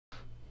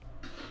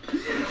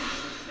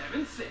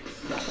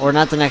Or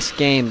not the next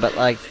game, but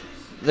like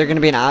they're gonna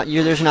be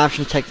there's an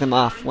option to take them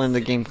off when the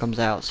game comes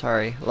out.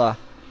 Sorry, La.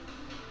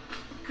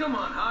 Come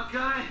on,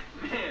 Hawkeye.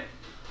 Man,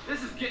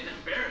 this is getting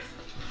embarrassing.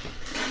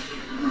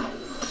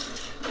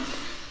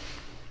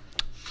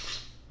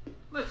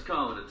 Let's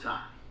call it a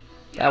tie.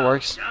 That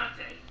works.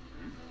 Dante.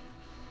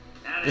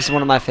 This is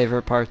one of my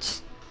favorite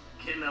parts.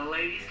 Can the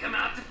ladies come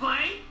out to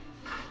play?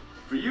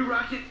 For you,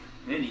 Rocket,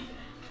 anything.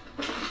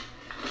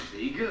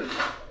 Be good.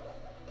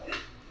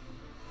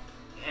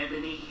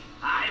 Ebony,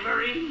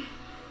 Ivory,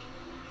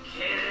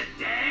 can it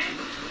dance?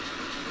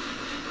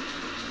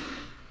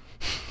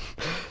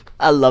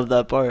 I love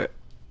that part.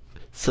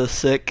 So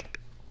sick.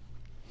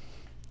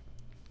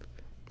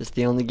 It's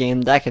the only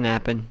game that can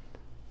happen.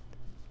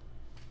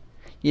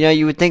 You know,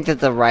 you would think that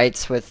the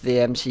rights with the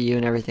MCU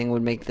and everything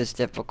would make this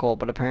difficult,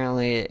 but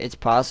apparently it's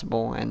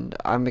possible, and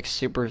I'm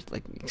super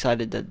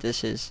excited that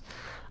this is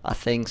a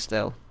thing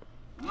still.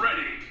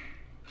 Ready.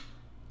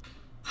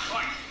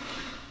 Fight.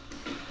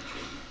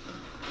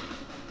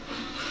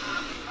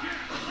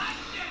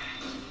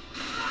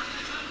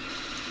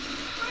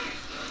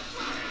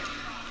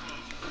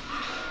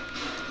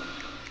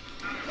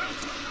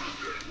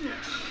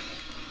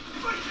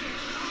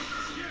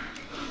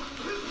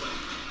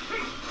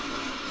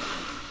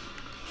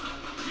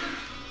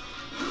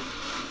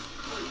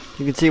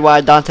 You can see why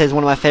Dante is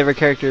one of my favorite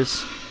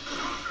characters.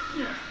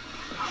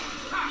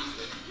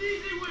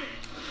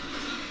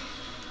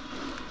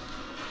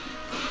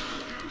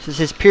 Since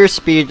his pure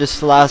speed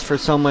just allows for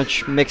so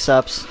much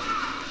mix-ups.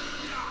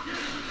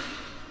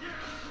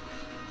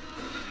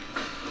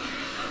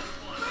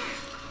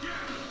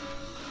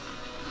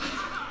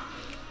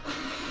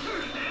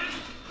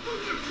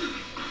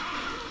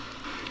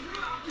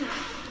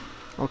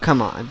 Oh,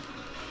 come on.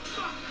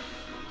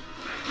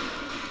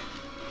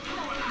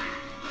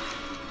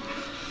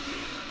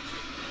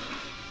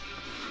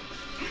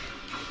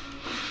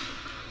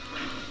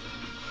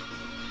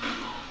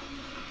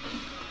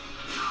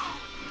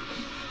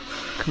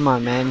 Come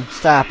on, man.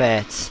 Stop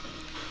it.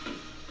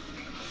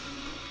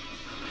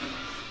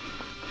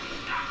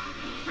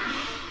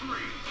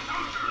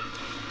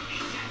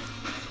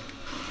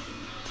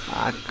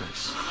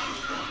 Fuckers.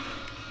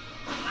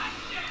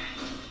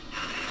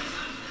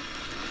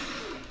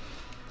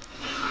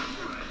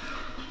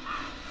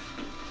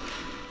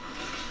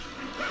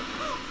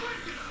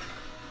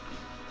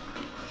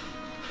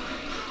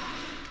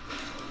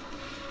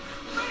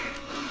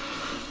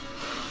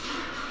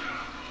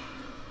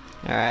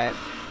 Alright.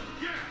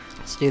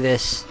 Let's do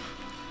this.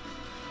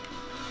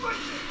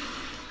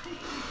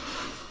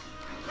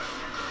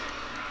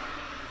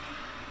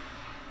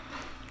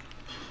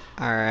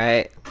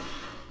 Alright.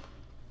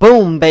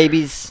 Boom,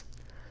 babies.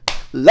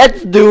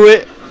 Let's do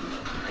it.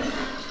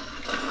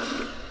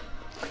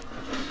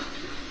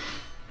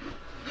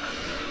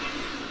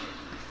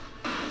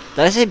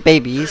 Did I say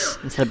babies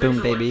instead of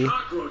boom, baby?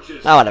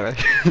 Oh, whatever.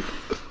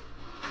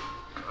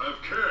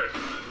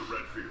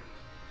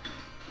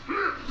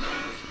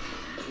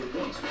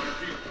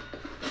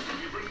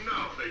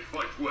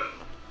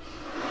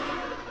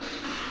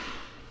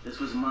 This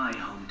was my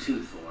home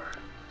too, Thor.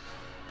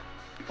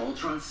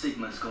 Ultron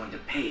Sigma's going to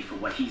pay for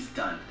what he's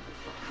done.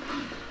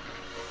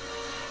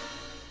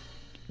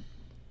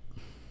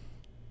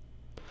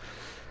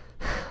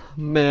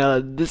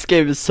 Man, this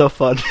game is so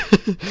fun.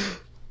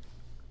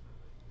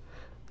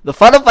 The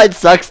final fight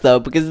sucks though,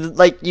 because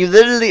like you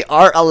literally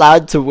aren't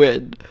allowed to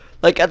win.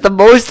 Like at the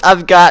most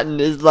I've gotten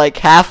is like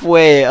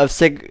halfway of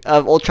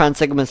Ultron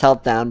Sigma's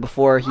health down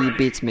before he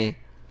beats me.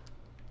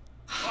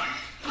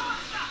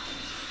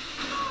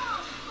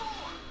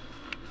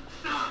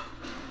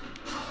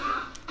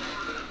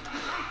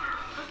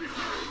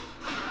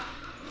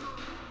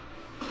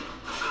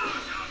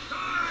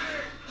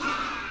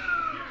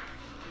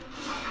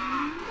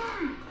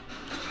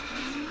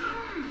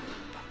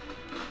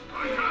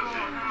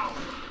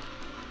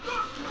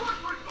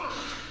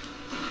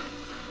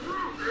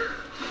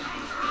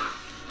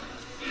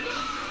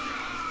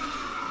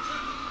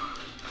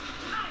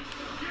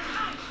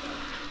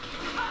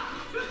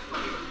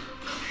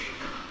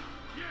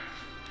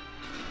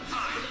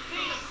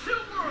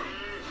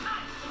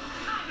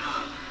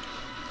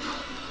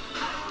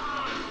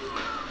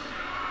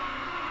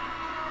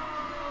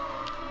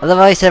 I love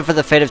how he said for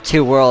the fate of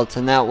two worlds,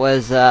 and that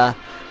was the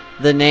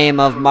name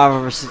of Marvel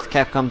vs.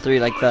 Capcom 3,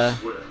 like the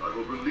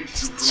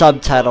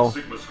subtitle.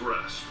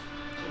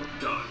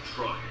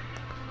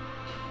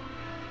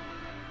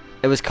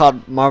 It was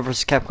called Marvel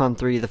vs. Capcom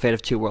 3, The Fate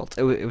of Two Worlds.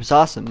 It was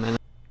awesome, man.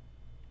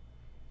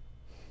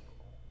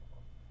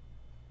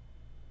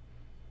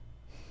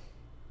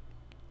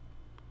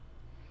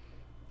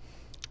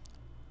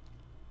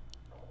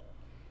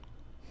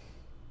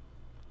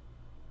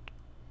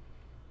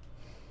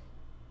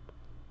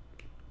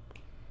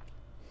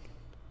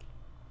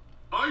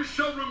 I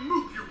shall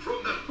remove you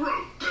from the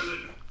throne,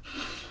 villain!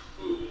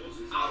 Fools,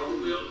 our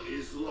will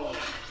is law.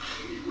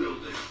 We will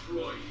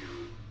destroy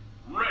you.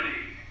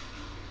 Ready!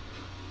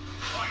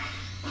 Fight!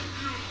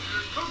 You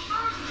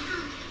command you,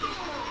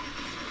 dog!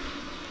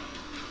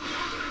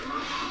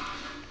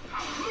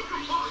 Look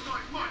upon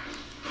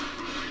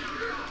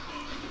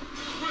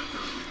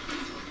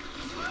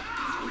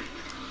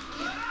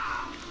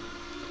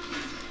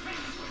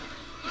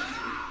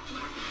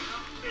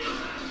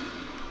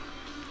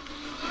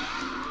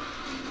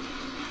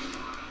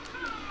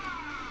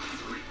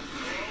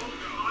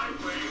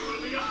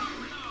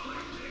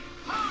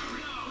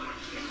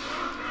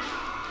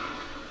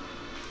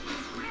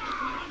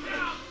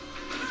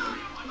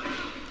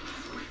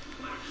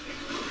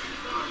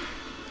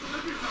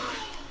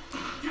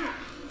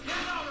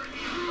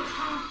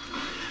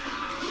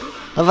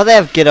love how they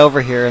have get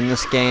over here in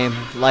this game.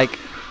 Like,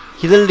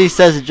 he literally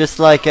says it just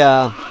like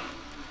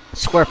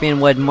Scorpion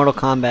would in Mortal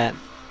Kombat.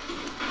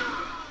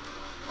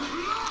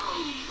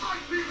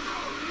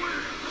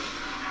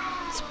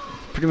 It's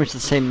pretty much the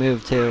same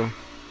move too.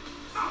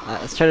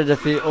 Let's try to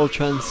defeat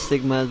Ultron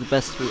Sigma to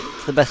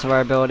the best of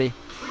our ability.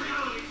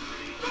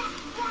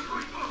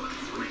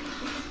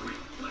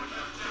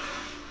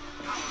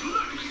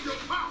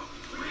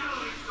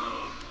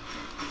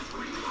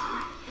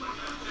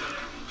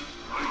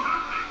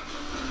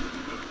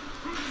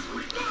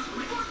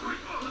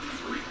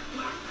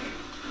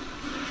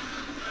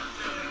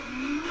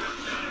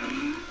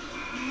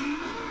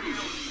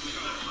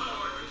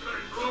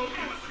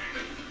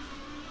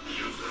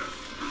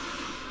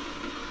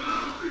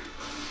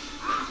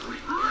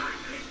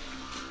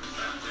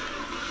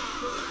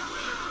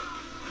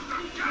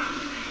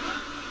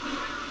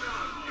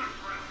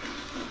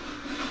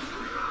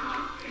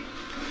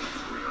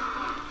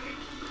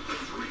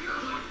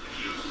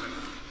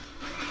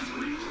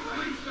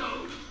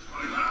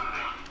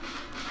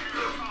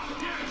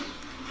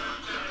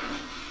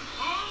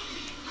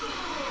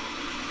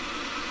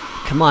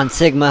 Come on,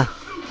 Sigma.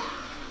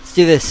 Let's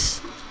do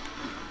this.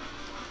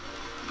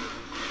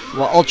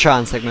 Well,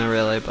 Ultron Sigma,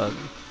 really, but...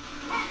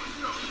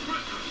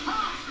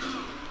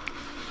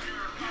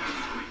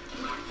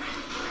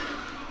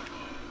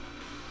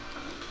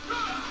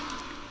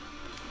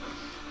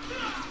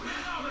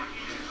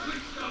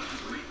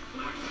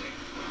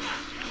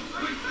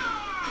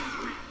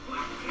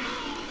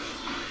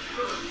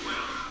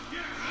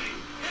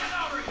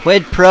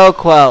 Quid pro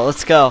quo.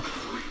 Let's go.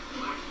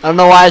 I don't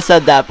know why I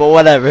said that, but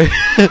whatever.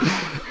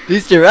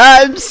 These are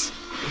rhymes.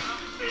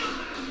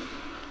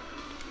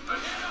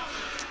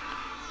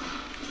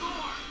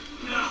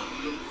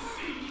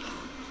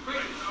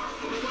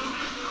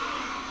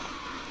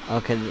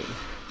 Okay.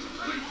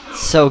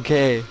 So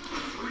gay.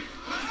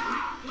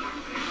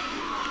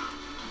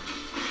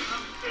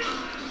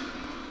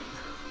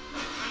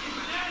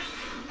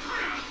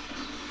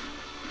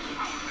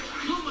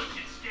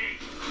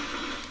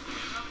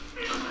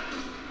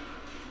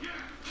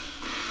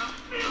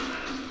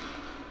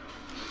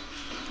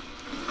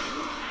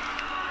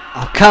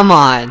 Oh, come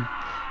on.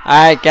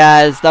 Alright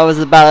guys, that was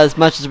about as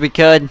much as we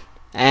could.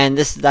 And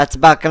that's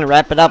about gonna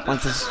wrap it up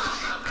once this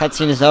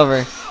cutscene is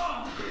over.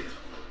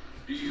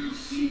 Do you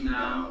see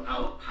now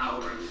how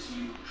powerless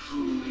you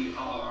truly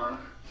are?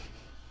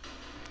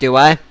 Do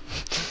I?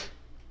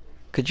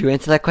 Could you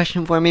answer that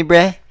question for me,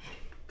 Bray?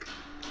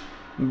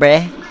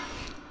 Bray?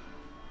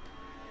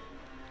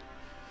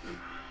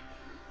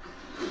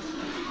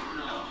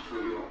 Not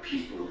for your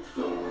people,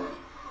 Thor.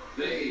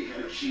 They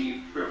have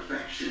achieved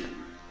perfection.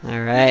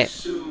 Alright.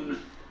 Soon,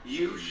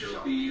 you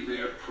shall be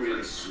their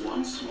prince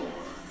once more.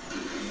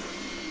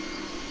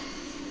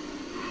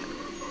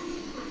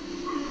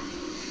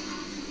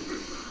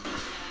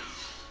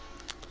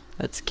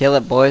 Let's kill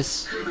it,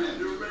 boys.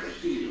 Commander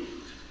Redfield,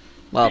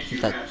 Well,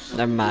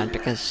 never mind,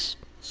 because...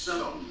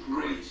 some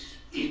great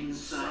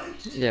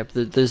insight. Yeah,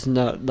 but there's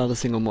not a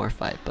single more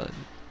fight, but...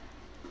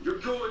 You're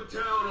going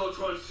down,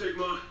 Ultron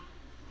Sigma.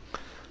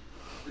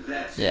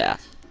 That's Yeah.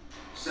 it.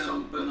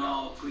 Some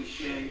banal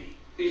cliche.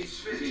 It's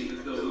fitting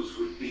that those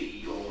would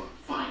be your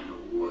final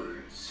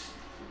words.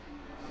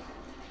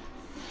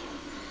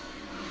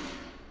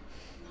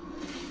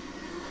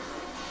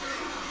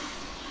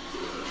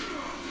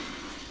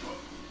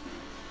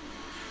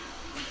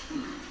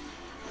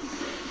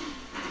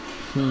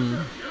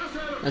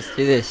 Let's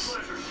do this.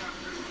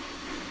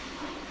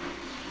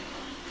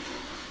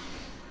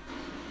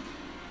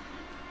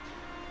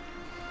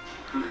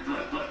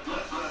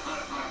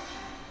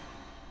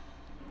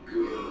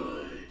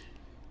 Good.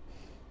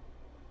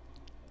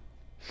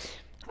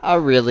 I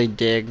really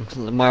dig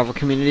the Marvel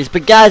communities.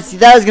 But guys,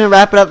 that is going to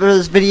wrap it up for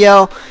this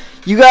video.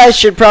 You guys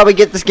should probably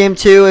get this game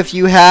too if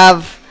you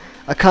have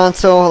a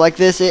console like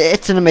this.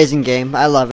 It's an amazing game. I love it.